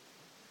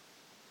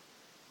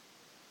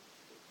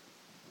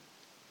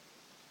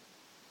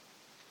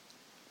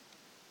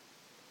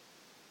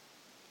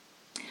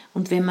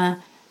 Und wenn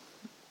man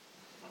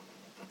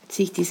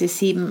sich diese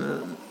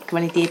 7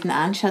 Qualitäten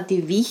anschaut,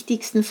 die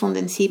wichtigsten von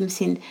den 7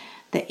 sind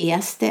der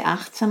erste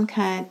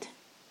Achtsamkeit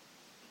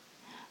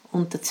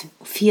und der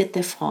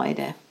 4.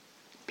 Freude,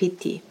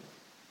 Piti.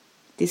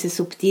 Diese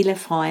subtile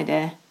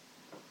Freude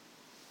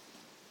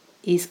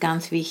ist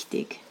ganz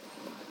wichtig.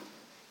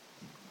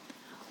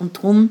 Und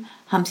darum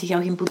haben sich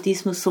auch im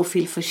Buddhismus so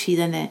viele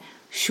verschiedene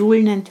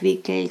Schulen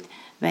entwickelt,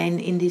 weil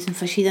in diesen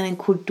verschiedenen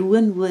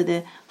Kulturen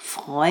wurde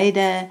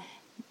Freude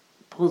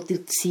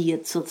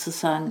produziert,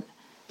 sozusagen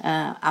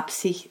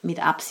mit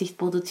Absicht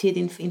produziert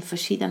in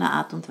verschiedener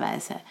Art und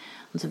Weise.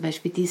 Und zum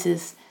Beispiel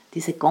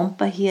diese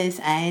Gompa hier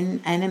ist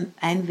ein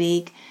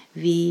Weg,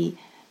 wie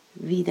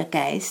der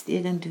Geist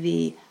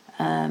irgendwie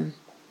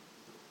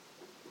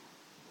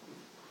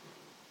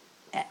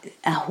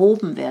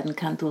erhoben werden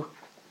kann durch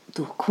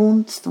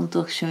Kunst und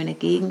durch schöne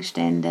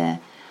Gegenstände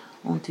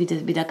und wie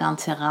der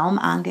ganze Raum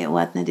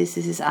angeordnet ist.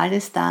 Es ist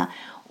alles da,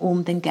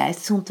 um den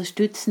Geist zu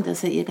unterstützen,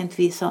 dass er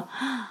irgendwie so...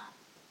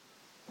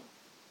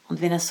 Und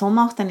wenn er so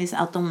macht, dann ist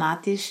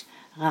automatisch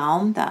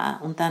Raum da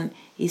und dann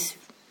ist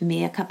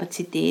mehr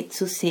Kapazität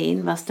zu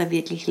sehen, was da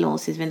wirklich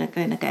los ist. Wenn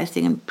der Geist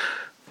irgendwie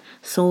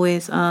so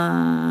ist,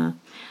 dann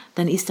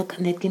ist da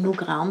nicht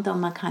genug Raum da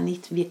und man kann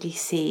nicht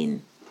wirklich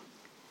sehen.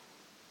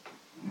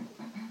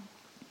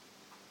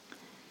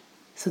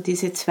 So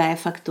diese 2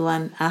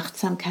 Faktoren,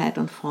 Achtsamkeit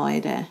und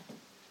Freude,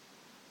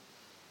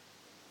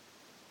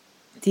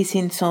 die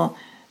sind so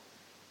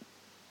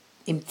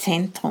im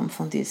Zentrum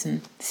von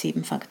diesen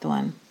 7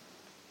 Faktoren.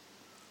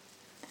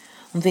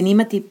 Und wenn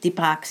immer die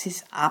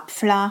Praxis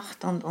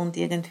abflacht und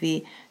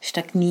irgendwie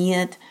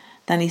stagniert,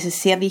 dann ist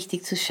es sehr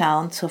wichtig zu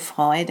schauen zur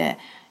Freude.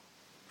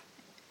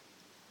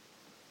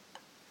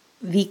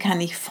 Wie kann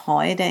ich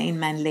Freude in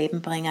mein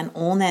Leben bringen,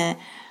 ohne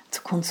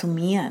zu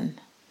konsumieren?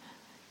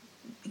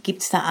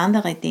 Gibt es da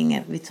andere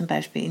Dinge, wie zum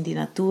Beispiel in die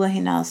Natur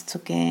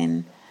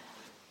hinauszugehen,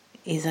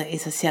 ist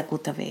ein sehr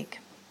guter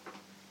Weg,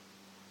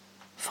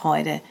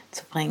 Freude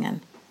zu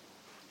bringen.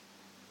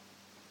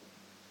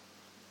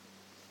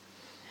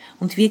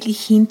 Und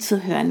wirklich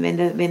hinzuhören,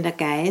 wenn der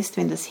Geist,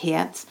 wenn das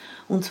Herz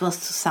uns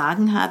was zu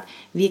sagen hat,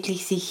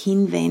 wirklich sich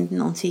hinwenden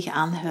und sich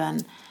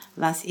anhören,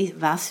 was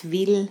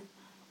will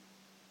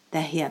der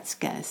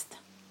Herzgeist.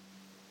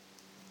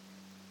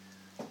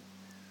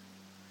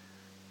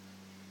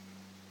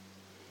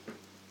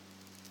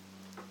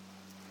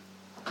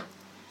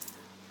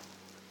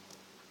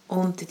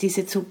 Und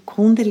diese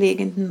zugrunde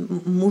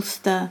liegenden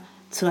Muster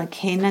zu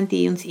erkennen,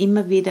 die uns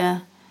immer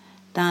wieder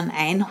dann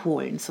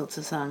einholen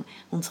sozusagen.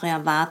 Unsere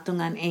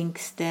Erwartungen,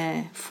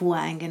 Ängste,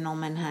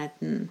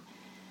 Voreingenommenheiten,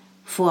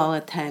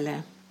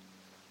 Vorurteile.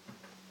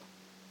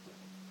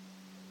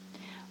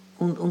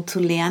 Und zu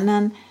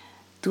lernen,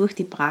 durch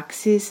die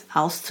Praxis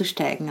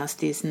auszusteigen aus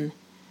diesen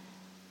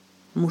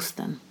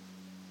Mustern.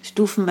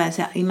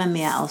 Stufenweise immer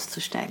mehr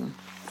auszusteigen.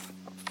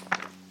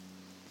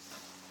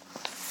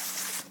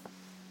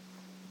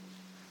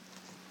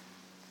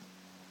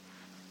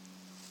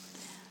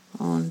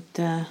 Und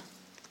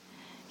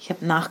ich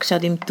habe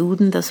nachgeschaut im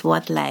Duden das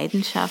Wort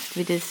Leidenschaft,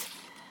 wie das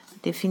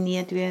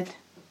definiert wird.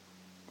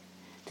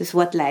 Das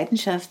Wort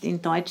Leidenschaft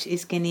in Deutsch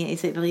ist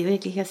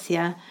wirklich ein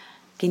sehr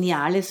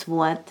geniales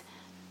Wort,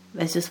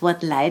 weil es das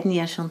Wort Leiden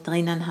ja schon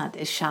drinnen hat.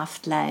 Es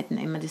schafft Leiden.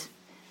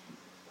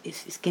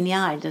 Es ist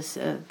genial, dass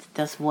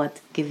das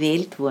Wort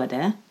gewählt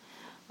wurde.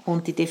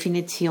 Und die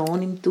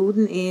Definition im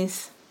Duden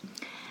ist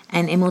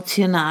ein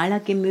emotionaler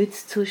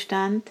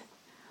Gemütszustand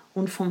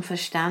und vom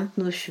Verstand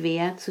nur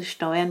schwer zu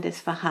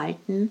steuerndes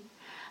Verhalten,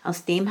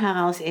 aus dem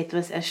heraus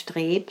etwas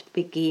erstrebt,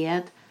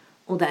 begehrt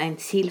oder ein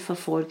Ziel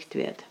verfolgt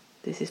wird.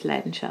 Das ist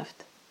Leidenschaft.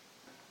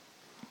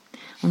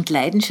 Und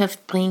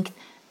Leidenschaft bringt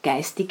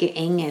geistige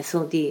Enge,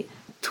 so die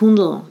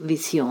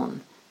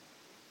Tunnelvision.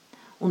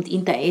 Und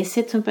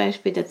Interesse zum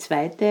Beispiel, der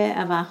 2.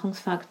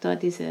 Erwachungsfaktor,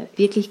 diese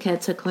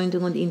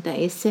Wirklichkeitsergründung und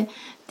Interesse,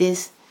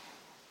 das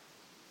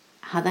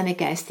hat eine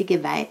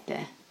geistige Weite.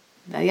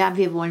 Ja,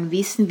 wir wollen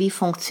wissen, wie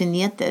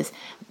funktioniert es.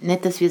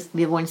 Nicht, dass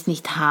wir wollen es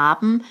nicht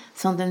haben,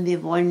 sondern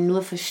wir wollen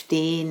nur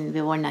verstehen,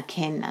 wir wollen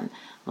erkennen,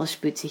 was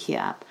spielt sich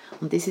hier ab.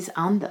 Und das ist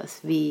anders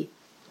wie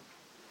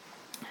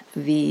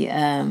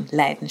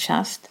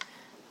Leidenschaft.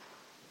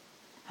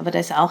 Aber da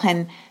ist auch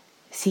ein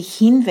sich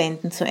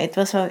hinwenden zu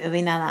etwas, aber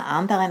in einer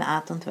anderen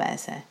Art und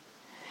Weise.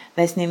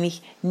 Weil es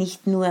nämlich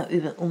nicht nur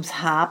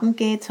ums Haben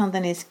geht,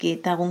 sondern es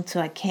geht darum zu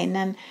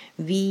erkennen,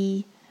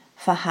 wie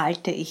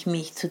verhalte ich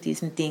mich zu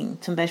diesem Ding.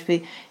 Zum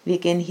Beispiel, wir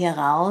gehen hier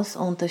raus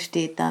und da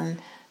steht dann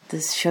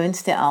das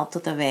schönste Auto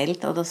der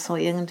Welt oder so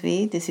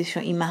irgendwie, das ich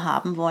schon immer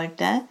haben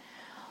wollte.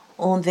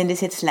 Und wenn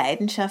das jetzt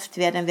Leidenschaft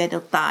wäre, dann wäre ich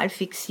total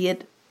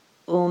fixiert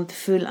und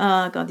fühle,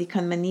 oh Gott, ich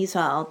kann mir nie so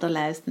ein Auto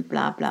leisten,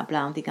 bla bla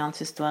bla, und die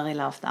ganze Story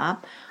läuft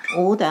ab.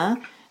 Oder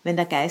wenn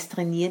der Geist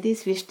trainiert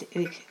ist, wir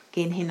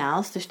gehen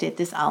hinaus, da steht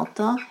das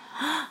Auto,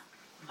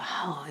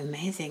 wow,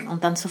 amazing.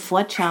 Und dann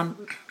sofort schauen,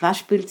 was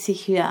spielt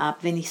sich hier ab,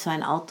 wenn ich so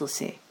ein Auto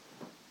sehe.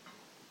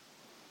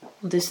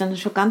 Und es ist dann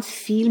schon ganz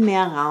viel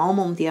mehr Raum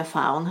um die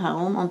Erfahrung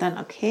herum und dann,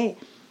 okay,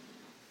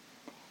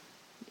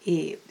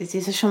 das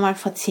ist ja schon mal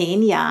vor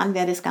 10 Jahren,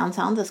 wäre das ganz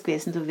anders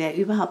gewesen. Du wärst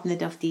überhaupt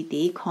nicht auf die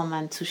Idee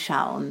kommen zu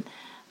schauen,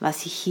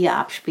 was sich hier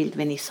abspielt,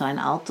 wenn ich so ein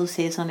Auto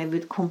sehe, sondern ich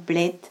würde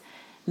komplett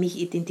mich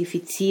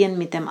identifizieren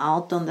mit dem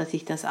Auto und dass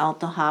ich das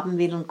Auto haben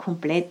will und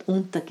komplett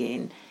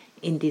untergehen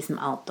in diesem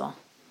Auto.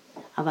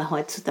 Aber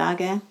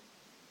heutzutage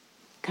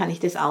kann ich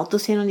das Auto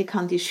sehen und ich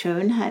kann die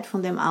Schönheit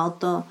von dem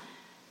Auto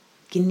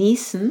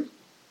genießen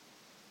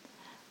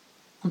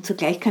und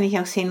zugleich kann ich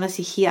auch sehen, was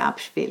sich hier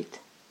abspielt.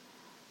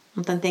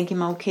 Und dann denke ich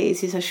mir, okay,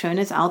 es ist ein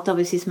schönes Auto, aber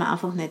es ist mir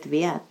einfach nicht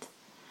wert,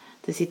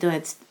 dass ich da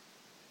jetzt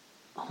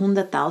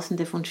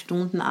Hunderttausende von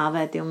Stunden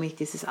arbeite, um mich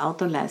dieses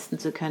Auto leisten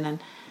zu können.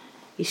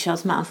 Ich schaue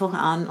es mir einfach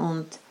an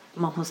und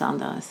mache was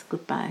anderes.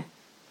 Goodbye.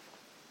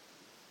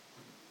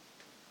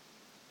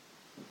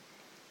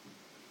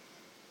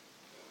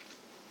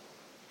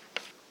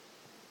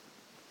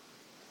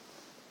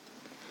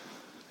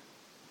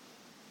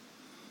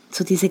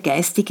 So diese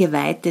geistige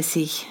Weite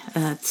sich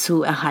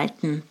zu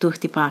erhalten durch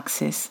die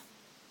Praxis.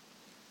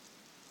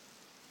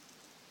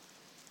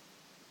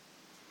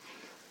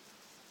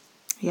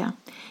 Ja,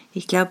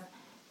 ich glaube,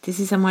 das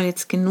ist einmal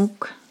jetzt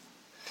genug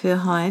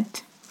für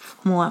heute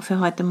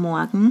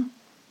Morgen.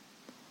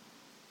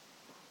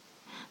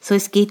 So,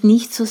 es geht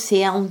nicht so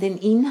sehr um den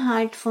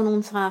Inhalt von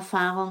unserer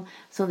Erfahrung,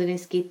 sondern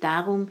es geht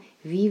darum,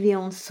 wie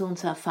wir uns zu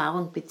unserer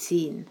Erfahrung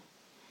beziehen.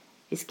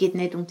 Es geht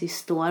nicht um die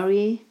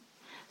Story,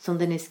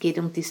 sondern es geht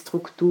um die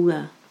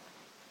Struktur.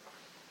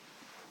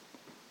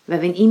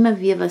 Weil wenn immer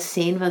wir was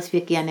sehen, was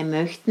wir gerne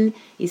möchten,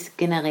 ist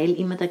generell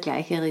immer der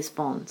gleiche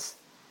Response.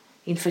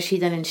 In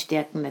verschiedenen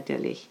Stärken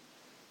natürlich.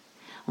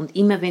 Und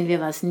immer wenn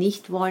wir was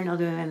nicht wollen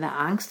oder wenn wir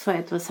Angst vor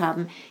etwas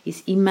haben,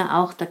 ist immer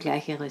auch der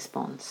gleiche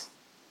Response.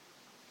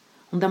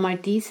 Und einmal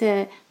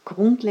diese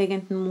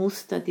grundlegenden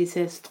Muster,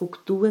 diese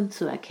Strukturen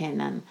zu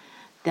erkennen,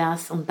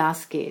 um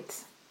das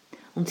geht's.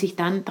 Und sich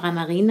dann daran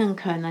erinnern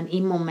können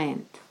im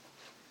Moment.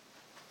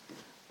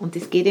 Und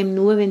es geht eben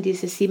nur, wenn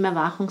diese 7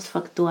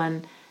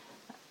 Erwachungsfaktoren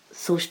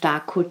so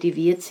stark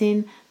kultiviert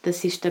sind, dass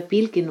sie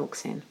stabil genug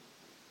sind.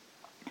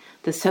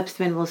 Dass selbst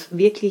wenn was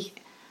wirklich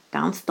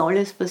ganz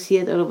Tolles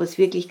passiert oder was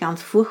wirklich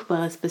ganz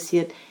Furchtbares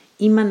passiert,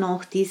 immer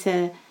noch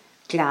diese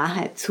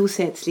Klarheit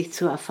zusätzlich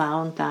zur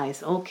Erfahrung da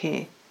ist.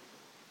 Okay.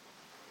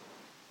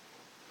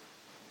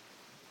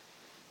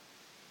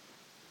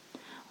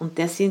 Und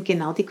das sind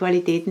genau die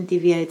Qualitäten,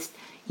 die wir jetzt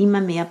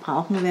immer mehr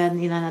brauchen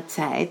werden in einer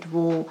Zeit,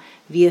 wo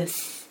wir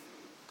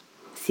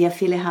sehr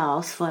viele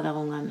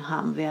Herausforderungen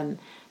haben werden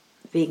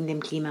wegen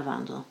dem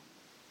Klimawandel,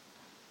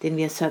 den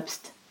wir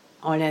selbst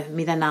alle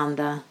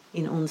miteinander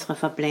in unserer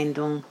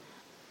Verblendung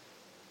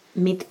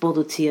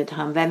mitproduziert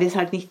haben, weil wir es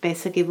halt nicht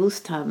besser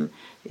gewusst haben.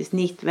 Es ist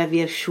nicht, weil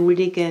wir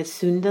schuldige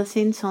Sünder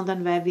sind,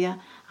 sondern weil wir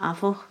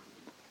einfach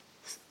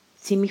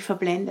ziemlich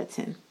verblendet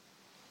sind.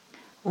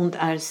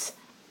 Und als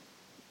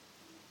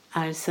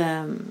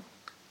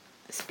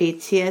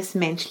Spezies,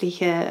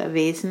 menschliche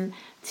Wesen,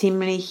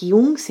 ziemlich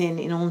jung sind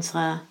in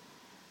unserer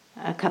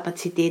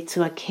Kapazität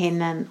zu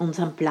erkennen,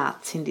 unseren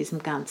Platz in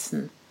diesem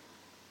ganzen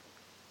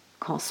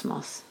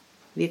Kosmos.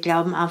 Wir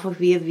glauben einfach,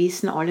 wir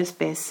wissen alles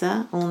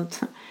besser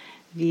und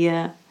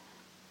wir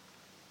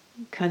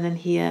können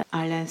hier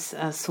alles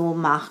so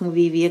machen,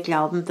 wie wir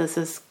glauben, dass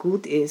es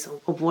gut ist,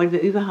 obwohl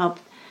wir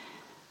überhaupt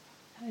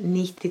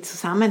nicht die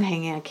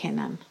Zusammenhänge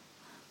erkennen.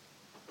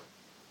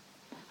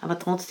 Aber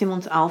trotzdem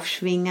uns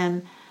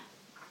aufschwingen,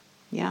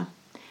 ja,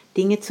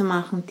 Dinge zu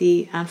machen,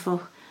 die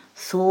einfach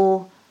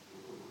so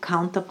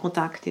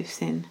counterproductive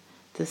sind,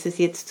 dass es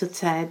jetzt zur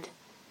Zeit,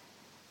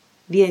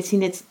 wir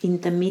sind jetzt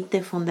in der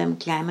Mitte von dem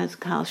Climate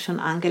Chaos schon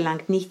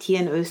angelangt, nicht hier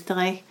in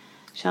Österreich,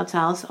 schaut es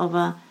aus,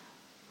 aber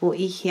wo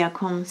ich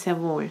herkomme,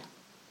 sehr wohl.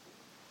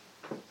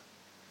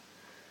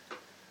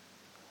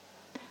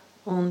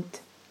 Und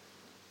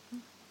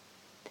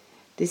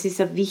das ist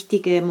eine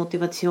wichtige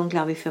Motivation,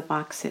 glaube ich, für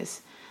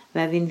Praxis,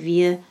 weil wenn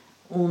wir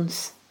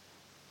uns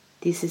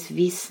dieses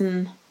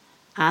Wissen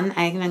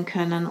aneignen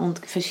können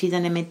und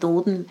verschiedene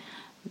Methoden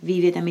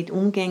wie wir damit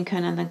umgehen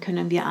können, dann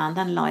können wir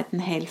anderen Leuten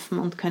helfen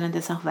und können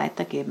das auch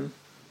weitergeben.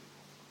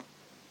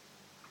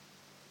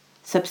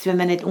 Selbst wenn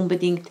wir nicht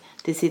unbedingt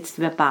das jetzt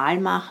verbal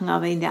machen,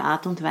 aber in der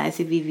Art und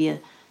Weise, wie wir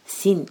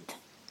sind,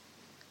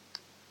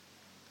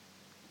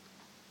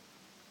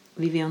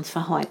 wie wir uns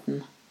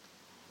verhalten.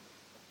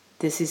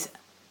 Das ist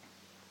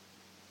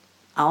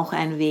auch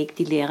ein Weg,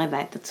 die Lehre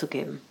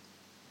weiterzugeben.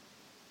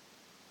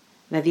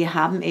 Weil wir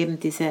haben eben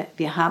diese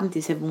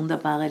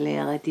wunderbare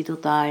Lehre, die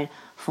total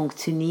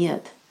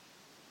funktioniert.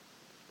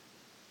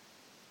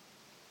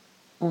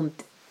 Und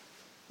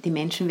die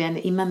Menschen werden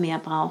immer mehr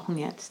brauchen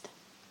jetzt.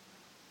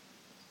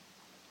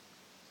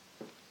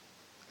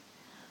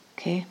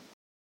 Okay.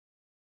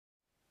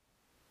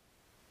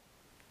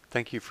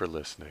 Thank you for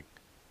listening.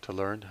 To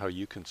learn how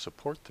you can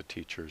support the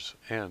teachers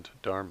and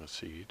Dharma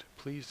Seed,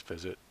 please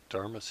visit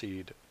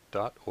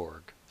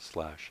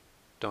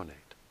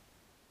dharmaseed.org/donate.